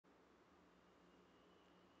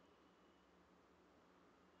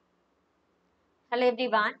Hello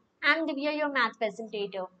everyone, I am Divya, your math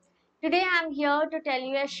presentator. Today I am here to tell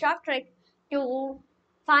you a short trick to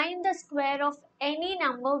find the square of any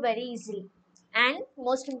number very easily. And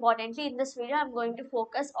most importantly, in this video I am going to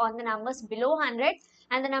focus on the numbers below 100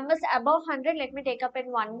 and the numbers above 100. Let me take up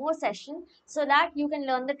in one more session so that you can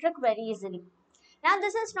learn the trick very easily. Now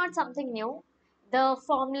this is not something new. The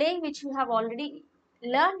formulae which you have already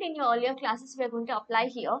learned in your earlier classes we are going to apply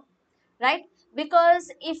here, right? Because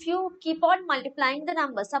if you keep on multiplying the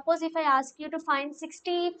numbers, suppose if I ask you to find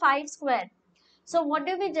 65 square, so what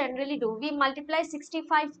do we generally do? We multiply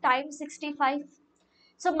 65 times 65.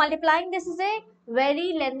 So multiplying this is a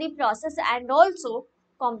very lengthy process and also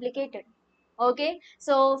complicated. Okay,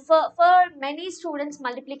 so for many students,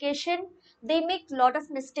 multiplication, they make lot of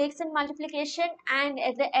mistakes in multiplication and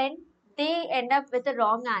at the end they end up with a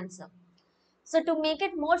wrong answer. So to make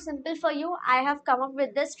it more simple for you, I have come up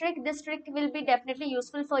with this trick. This trick will be definitely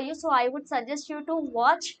useful for you. So I would suggest you to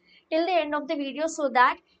watch till the end of the video so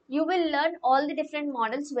that you will learn all the different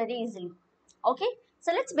models very easily. Okay,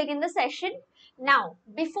 so let's begin the session. Now,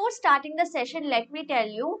 before starting the session, let me tell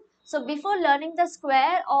you. So before learning the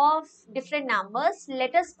square of different numbers,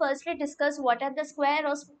 let us firstly discuss what are the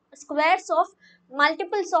squares of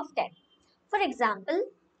multiples of 10. For example,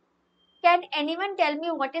 can anyone tell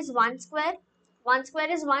me what is 1 square? 1 square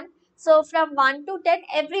is 1. So from 1 to 10,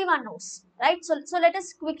 everyone knows, right? So let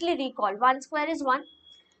us quickly recall. 1 square is 1.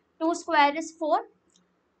 2 square is 4.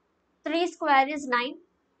 3 square is 9.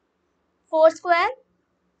 4 square,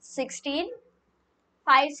 16.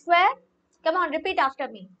 5 square, come on, repeat after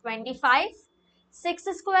me. 25. 6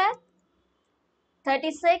 square,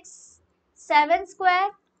 36. 7 square,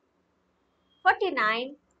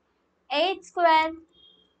 49. 8 square,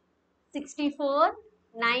 64.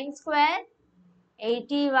 9 square,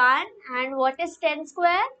 81. And what is 10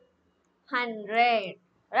 square? 100,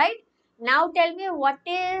 right? Now tell me what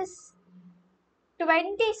is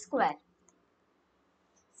 20 square.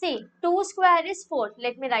 See, 2 square is 4.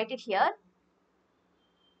 Let me write it here.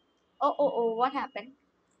 Oh, what happened?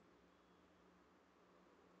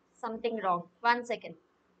 Something wrong. 1 second.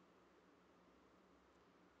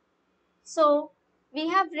 So, we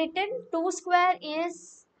have written 2 square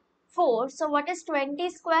is 4. So, what is 20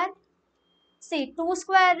 square? See, 2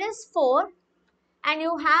 square is 4 and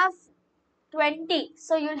you have 20.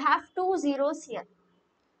 So, you'll have 2 zeros here.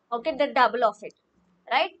 Okay, the double of it,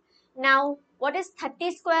 right? Now, what is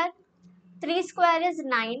 30 square? 3 square is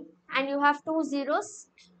 9 and you have 2 zeros.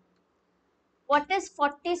 What is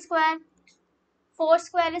 40 square? 4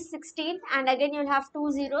 square is 16 and again you'll have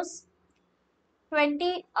 2 zeros. 5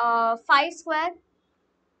 square,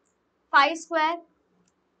 5 square,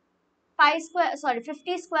 5 square, sorry,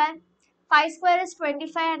 50 square. 5 square is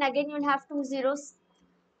 25 and again you'll have 2 zeros.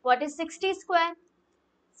 What is 60 square?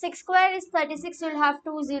 6 square is 36, you'll have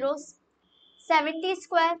 2 zeros. 70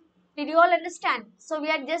 square, did you all understand? So we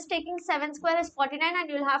are just taking 7 square is 49 and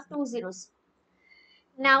you'll have 2 zeros.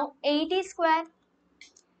 Now 80 square,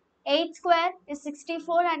 8 square is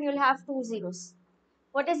 64 and you'll have 2 zeros.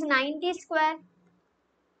 What is 90 square?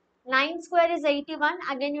 9 square is 81,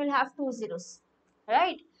 again you'll have 2 zeros,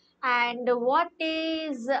 right? And what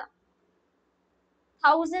is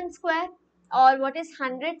 1000 square or what is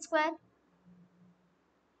 100 square?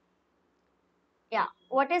 Yeah,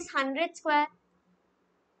 what is 100 square?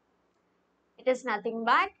 It is nothing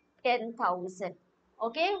but 10,000.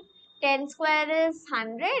 Okay, 10 square is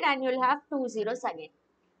 100 and you'll have 2 zeros again.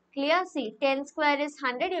 Clear? See, 10 square is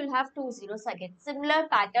 100, you'll have 2 zeros again. Similar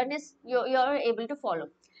pattern is you're able to follow.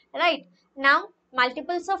 Right? Now,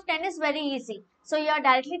 multiples of 10 is very easy. So, you are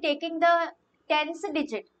directly taking the tens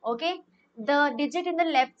digit. Okay? The digit in the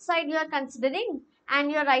left side you are considering and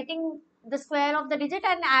you are writing the square of the digit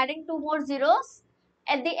and adding 2 more zeros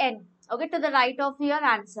at the end. Okay? To the right of your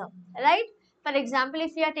answer. Right? For example,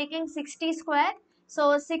 if you are taking 60 square,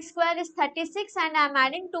 so 6 square is 36 and I am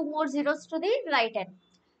adding 2 more zeros to the right end.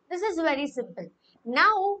 This is very simple.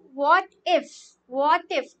 Now, what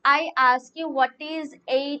if I ask you what is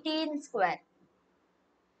 18 square?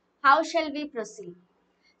 How shall we proceed?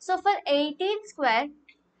 So, for 18 square,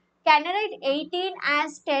 can I write 18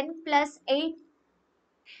 as 10 plus 8?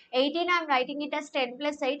 18 I am writing it as 10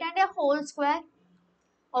 plus 8 and a whole square.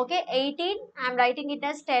 Okay, 18 I am writing it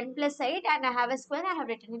as 10 plus 8 and I have a square, I have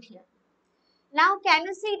written it here. Now, can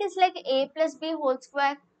you see it is like a plus b whole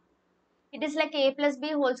square? It is like a plus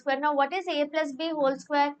b whole square. Now, what is a plus b whole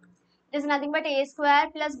square? It is nothing but a square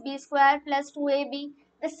plus b square plus 2ab.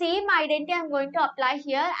 The same identity I am going to apply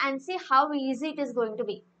here and see how easy it is going to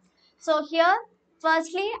be. So, here,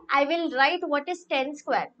 firstly, I will write what is 10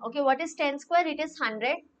 square. Okay, what is 10 square? It is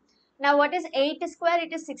 100. Now, what is 8 square?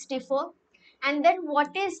 It is 64. And then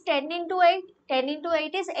what is 10 into 8? 10 into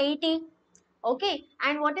 8 is 80. Okay,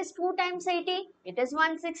 and what is 2 times 80? It is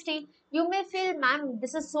 160. You may feel, ma'am,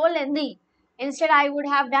 this is so lengthy. Instead, I would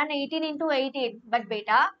have done 18 into 18. But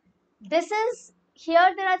beta, this is,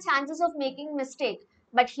 here there are chances of making mistake.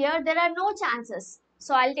 But here there are no chances.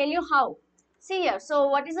 So I'll tell you how. See here. So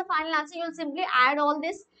what is the final answer? You'll simply add all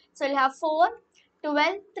this. So you'll have 4,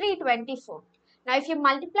 12, 324. Now if you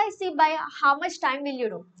multiply C by how much time will you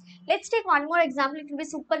do? Let's take one more example. It will be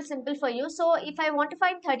super simple for you. So if I want to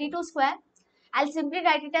find 32 square, I'll simply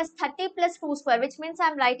write it as 30 plus 2 square, which means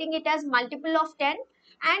I'm writing it as multiple of 10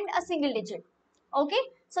 and a single digit. Okay,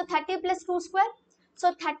 so 30 plus 2 square.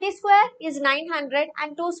 So 30 square is 900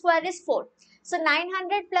 and 2 square is 4. So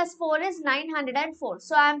 900 plus 4 is 904.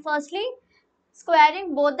 So I am firstly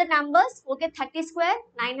squaring both the numbers. Okay, 30 square,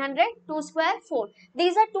 900, 2 square, 4.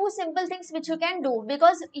 These are two simple things which you can do,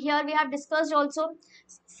 because here we have discussed also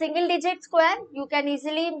single digit square you can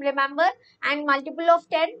easily remember, and multiple of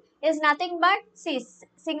 10 is nothing but, see,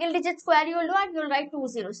 single digit square you will do and you will write two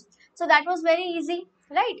zeros. So that was very easy,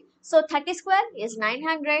 right? So 30 square is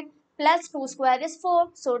 900 plus 2 square is 4.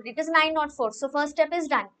 So it is 904. So first step is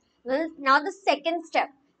done. Well, now the second step.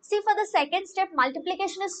 See, for the second step,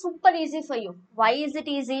 multiplication is super easy for you. Why is it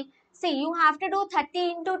easy? See, you have to do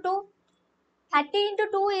 30 into 2. 30 into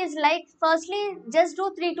 2 is like, firstly, just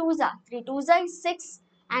do 3 twos are. 3 twos are 6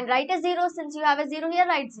 and write a 0. Since you have a 0 here,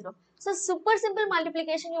 write 0. So, super simple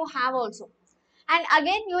multiplication you have also. And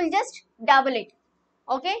again, you will just double it.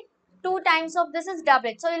 Okay, 2 times of this is double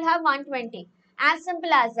it. So, you'll have 120. As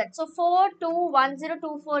simple as that. So,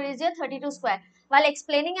 421024 is your 32 square. While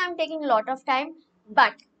explaining, I am taking a lot of time.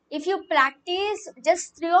 But if you practice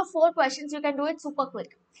just 3 or 4 questions, you can do it super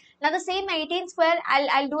quick. Now, the same 18 square,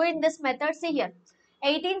 I'll do it in this method. See here.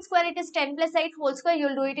 18 square, it is 10 plus 8 whole square.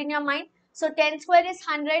 You'll do it in your mind. So, 10 square is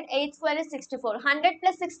 100, 8 square is 64. 100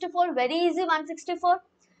 plus 64, very easy, 164.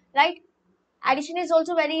 Right? Addition is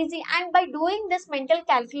also very easy, and by doing this mental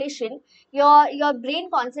calculation, your brain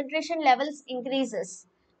concentration levels increases,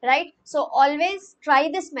 right? So always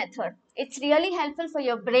try this method. It's really helpful for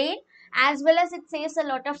your brain, as well as it saves a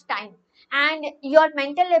lot of time, and your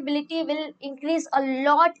mental ability will increase a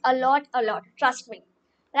lot, trust me,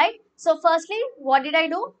 right? So firstly, what did I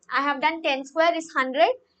do? I have done 10 square is 100,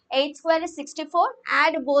 8 square is 64,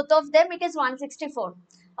 add both of them, it is 164.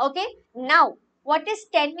 Okay, now what is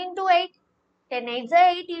 10 into 8? 10 8s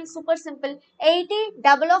are 80, super simple. 80,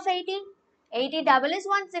 double of 80. 80 double is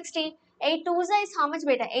 160. 8 2s is how much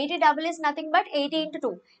beta? 80 double is nothing but 80 into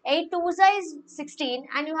 2. 8 2s is 16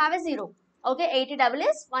 and you have a 0. Okay, 80 double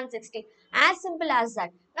is 160. As simple as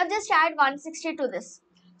that. Now just add 160 to this.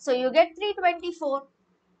 So you get 324.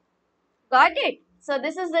 Got it? So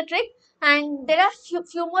this is the trick, and there are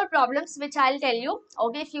few more problems which I'll tell you.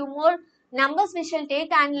 Okay, few more numbers we shall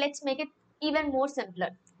take, and let's make it even more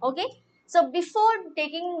simpler. Okay. So before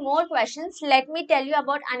taking more questions, let me tell you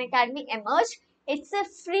about Unacademy Emerge. It's a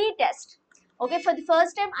free test. Okay, for the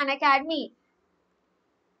first time, Unacademy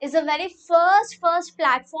is a very first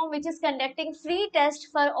platform which is conducting free test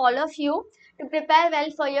for all of you to prepare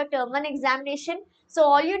well for your term 1 examination. So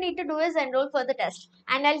all you need to do is enroll for the test,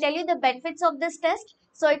 and I'll tell you the benefits of this test.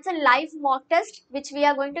 So it's a live mock test which we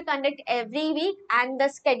are going to conduct every week, and the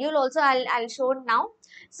schedule also I'll show now.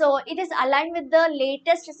 So it is aligned with the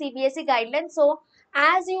latest CBSE guidelines. So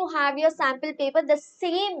as you have your sample paper, the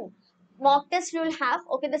same mock test you will have,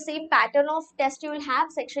 okay, the same pattern of test you will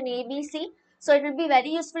have, section A, B, C. So it will be very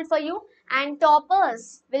useful for you, and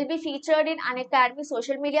toppers will be featured in Unacademy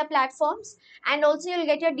social media platforms, and also you'll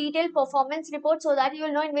get your detailed performance report so that you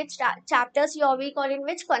will know in which chapters you are weak or in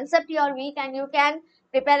which concept you are weak, and you can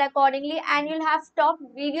prepare accordingly, and you'll have top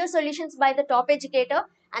video solutions by the top educator,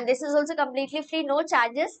 and this is also completely free, no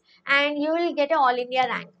charges, and you will get an all India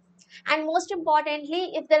rank. And most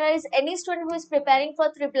importantly, if there is any student who is preparing for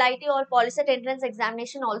triple IT or polycet entrance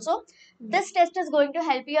examination also, this test is going to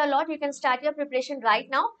help you a lot. You can start your preparation right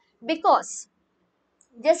now, because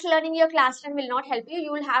just learning your classroom will not help you.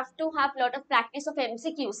 You will have to have a lot of practice of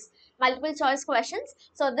MCQs, multiple choice questions.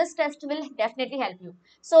 So this test will definitely help you.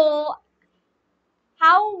 So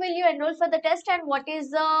how will you enroll for the test, and what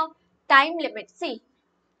is the time limit? See,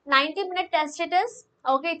 90-minute test it is.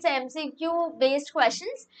 Okay, it's a MCQ based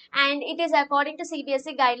questions, and it is according to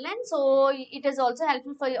CBSE guidelines. So it is also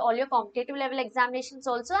helpful for all your competitive level examinations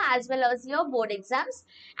also, as well as your board exams.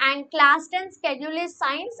 And class 10 schedule is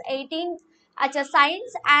science, 18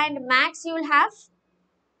 science and maths you will have.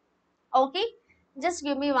 Okay, just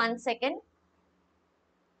give me 1 second.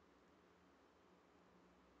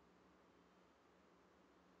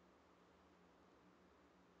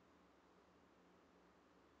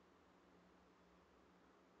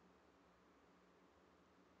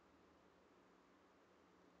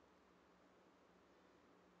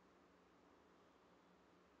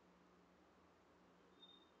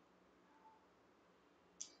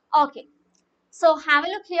 Okay. So have a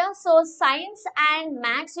look here. So science and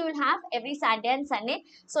maths you will have every Saturday and Sunday.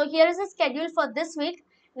 So here is the schedule for this week.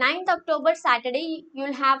 9th October Saturday you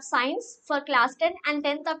will have science for class 10 and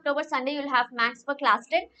 10th October Sunday you will have maths for class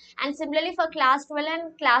 10, and similarly for class 12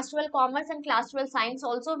 and class 12 commerce and class 12 science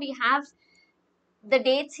also we have the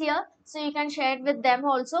dates here, so you can share it with them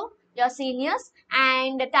also, your seniors.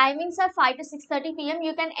 And the timings are 5 to 6:30 p.m.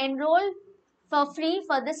 You can enroll for free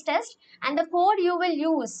for this test, and the code you will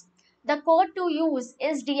use, the code to use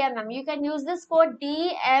is DMM. You can use this code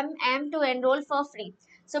DMM to enroll for free.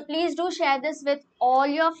 So please do share this with all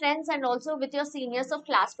your friends and also with your seniors of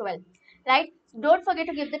class 12, right? Don't forget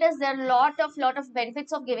to give the test. There are lot of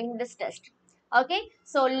benefits of giving this test. Okay,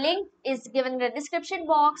 so link is given in the description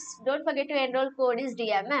box. Don't forget to enroll, code is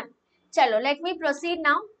DMM. Chalo, let me proceed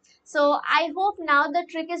now. So I hope now the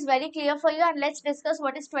trick is very clear for you, and let's discuss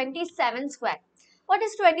what is 27 square. What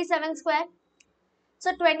is 27 square?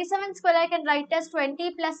 So 27 square I can write as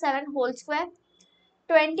 20 plus 7 whole square.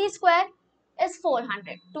 20 square is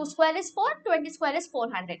 400. 2 square is 4. 20 square is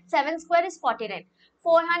 400. 7 square is 49.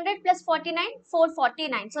 400 plus 49,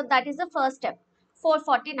 449. So that is the first step.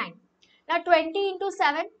 449. Now 20 into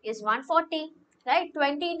 7 is 140. Right?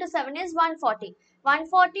 20 into 7 is 140.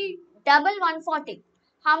 140 double 140.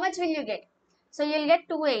 How much will you get? So you'll get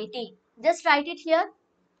 280. Just write it here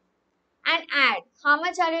and add. How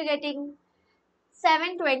much are you getting?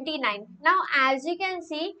 729. Now as you can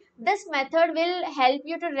see, this method will help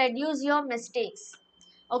you to reduce your mistakes.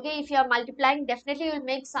 Okay, if you are multiplying, definitely you will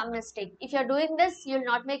make some mistake. If you are doing this, you will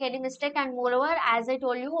not make any mistake, and moreover, as I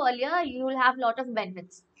told you earlier, you will have lot of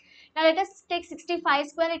benefits. Now let us take 65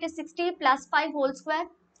 square. It is 60 plus 5 whole square.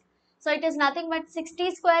 So it is nothing but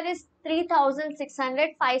 60 square is 3600,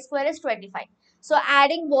 5 square is 25. So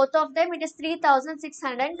adding both of them, it is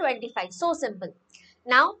 3625. So simple.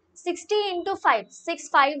 Now 60 into 5, 6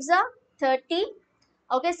 5s are 30.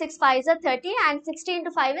 Okay, 6 5s are 30 and 60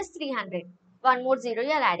 into 5 is 300. One more zero you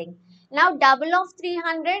are adding. Now double of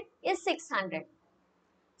 300 is 600.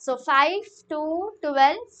 So 5 2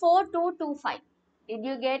 12 4 2 2 5. Did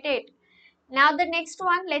you get it? Now the next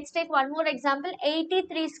one, let's take one more example.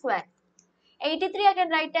 83 square. 83 I can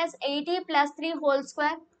write as 80 plus 3 whole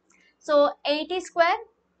square. So 80 square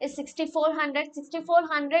is 6400.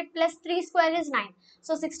 6400 plus 3 square is 9.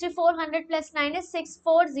 So 6400 plus 9 is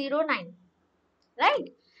 6409. Right?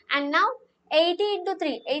 And now 80 into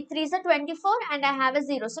 3. 8 3s are 24 and I have a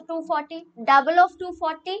 0. So 240. Double of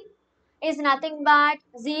 240 is nothing but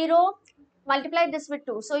 0. Multiply this with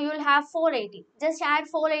 2. So you will have 480. Just add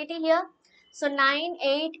 480 here. So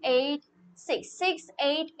 9886.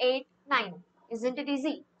 6889. Isn't it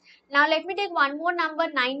easy? Now let me take one more number,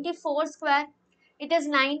 94 square. It is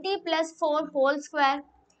 90 plus 4 whole square.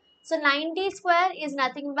 So 90 square is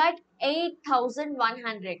nothing but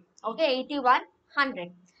 8100. Okay,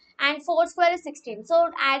 8100. And 4 square is 16.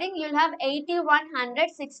 So adding you'll have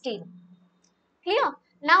 8116. Clear?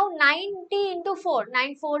 Now 90 into 4.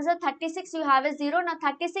 9 4s are 36. You have a 0. Now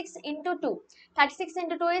 36 into 2. 36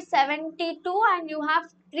 into 2 is 72 and you have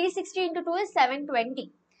 360 into 2 is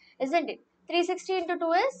 720. Isn't it? 360 into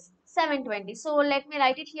 2 is 720. So let me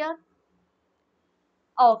write it here.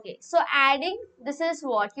 Okay. So adding, this is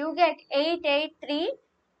what you get. 883.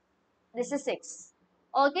 This is 6.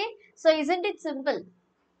 Okay. So isn't it simple?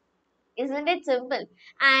 Isn't it simple?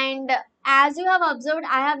 And as you have observed,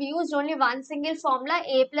 I have used only one single formula,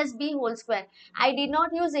 a plus b whole square. I did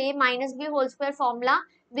not use a minus b whole square formula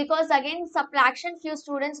because again subtraction few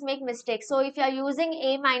students make mistakes. So if you are using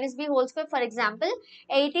a minus b whole square, for example,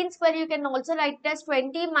 18 square you can also write it as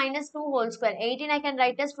 20 minus 2 whole square. 18 I can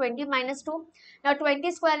write as 20 minus 2. Now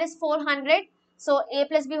 20 square is 400. So a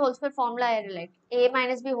plus b whole square formula I relate. A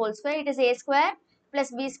minus b whole square, it is a square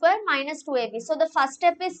plus b square minus 2ab. So the first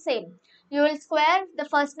step is same. You will square the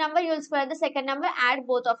first number, you will square the second number, add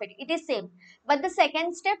both of it. It is same. But the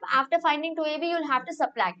second step, after finding 2ab, you will have to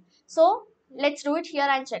subtract. So let's do it here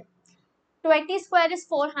and check. 20 square is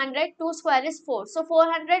 400, 2 square is 4. So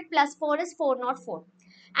 400 plus 4 is 404.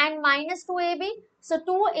 And minus 2ab, so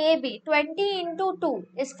 2ab, 20 into 2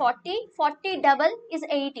 is 40, 40 double is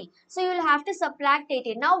 80. So you will have to subtract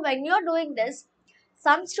 80. Now when you are doing this,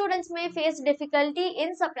 some students may face difficulty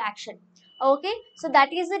in subtraction. Okay, so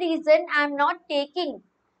that is the reason I am not taking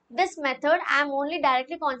this method. I am only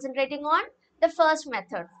directly concentrating on the first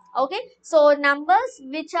method. Okay, so numbers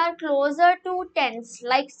which are closer to tens,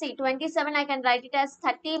 like see 27, I can write it as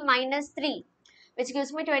 30 minus 3, which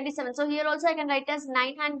gives me 27. So here also I can write as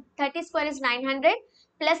 900, 30 square is 900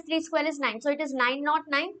 plus 3 square is 9. So it is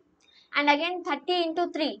 909. And again 30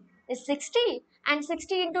 into 3 is 60 and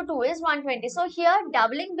 60 into 2 is 120. So here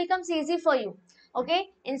doubling becomes easy for you. Okay,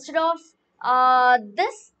 instead of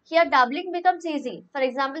this, here doubling becomes easy. For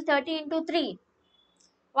example, 30 into 3.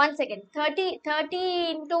 One second. 30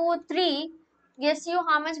 into 3 gives you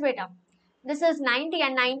how much, beta? This is 90,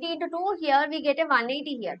 and 90 into 2, here we get a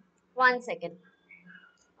 180 here. One second.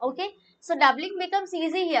 Okay, so doubling becomes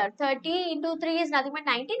easy here. 30 into 3 is nothing but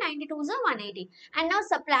 90, 92 is a 180. And now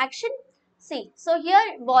subtraction, see, so here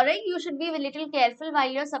borrowing, you should be a little careful while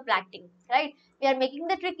you're subtracting, right? We are making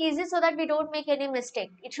the trick easy so that we don't make any mistake.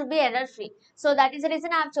 It should be error free. So that is the reason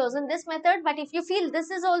I have chosen this method. But if you feel this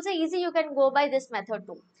is also easy, you can go by this method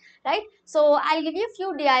too, right? So I'll give you a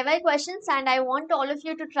few DIY questions and I want all of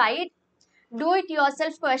you to try it. Do it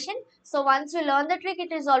yourself question. So once you learn the trick,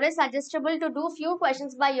 it is always suggestible to do few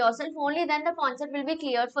questions by yourself. Only then the concept will be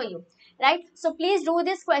clear for you, right? So please do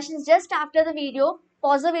these questions just after the video.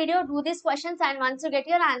 Pause the video, do these questions, and once you get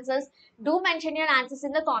your answers, do mention your answers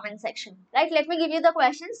in the comment section, right? Let me give you the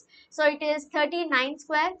questions. So it is 39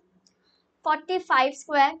 square, 45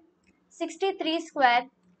 square, 63 square,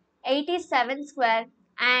 87 square,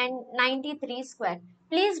 and 93 square.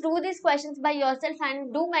 Please do these questions by yourself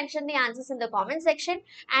and do mention the answers in the comment section.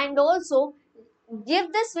 And also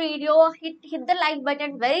give this video, hit the like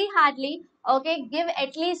button very hardly. Okay, give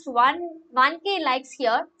at least 1k likes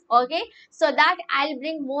here. Okay, so that I'll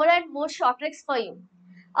bring more and more short tricks for you.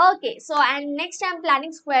 Okay, so and next I'm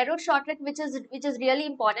planning square root short trick, which is really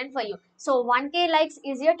important for you. So 1k likes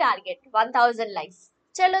is your target, 1000 likes.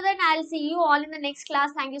 Chalo then, I'll see you all in the next class.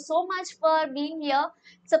 Thank you so much for being here.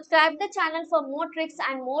 Subscribe the channel for more tricks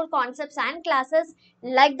and more concepts and classes.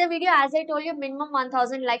 Like the video, as I told you, minimum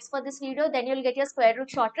 1000 likes for this video, then you'll get your square root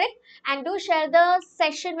short trick. And do share the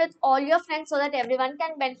session with all your friends so that everyone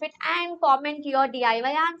can benefit, and comment your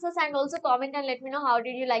DIY answers, and also comment and let me know how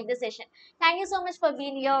did you like the session. Thank you so much for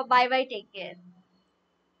being here. Bye bye. Take care.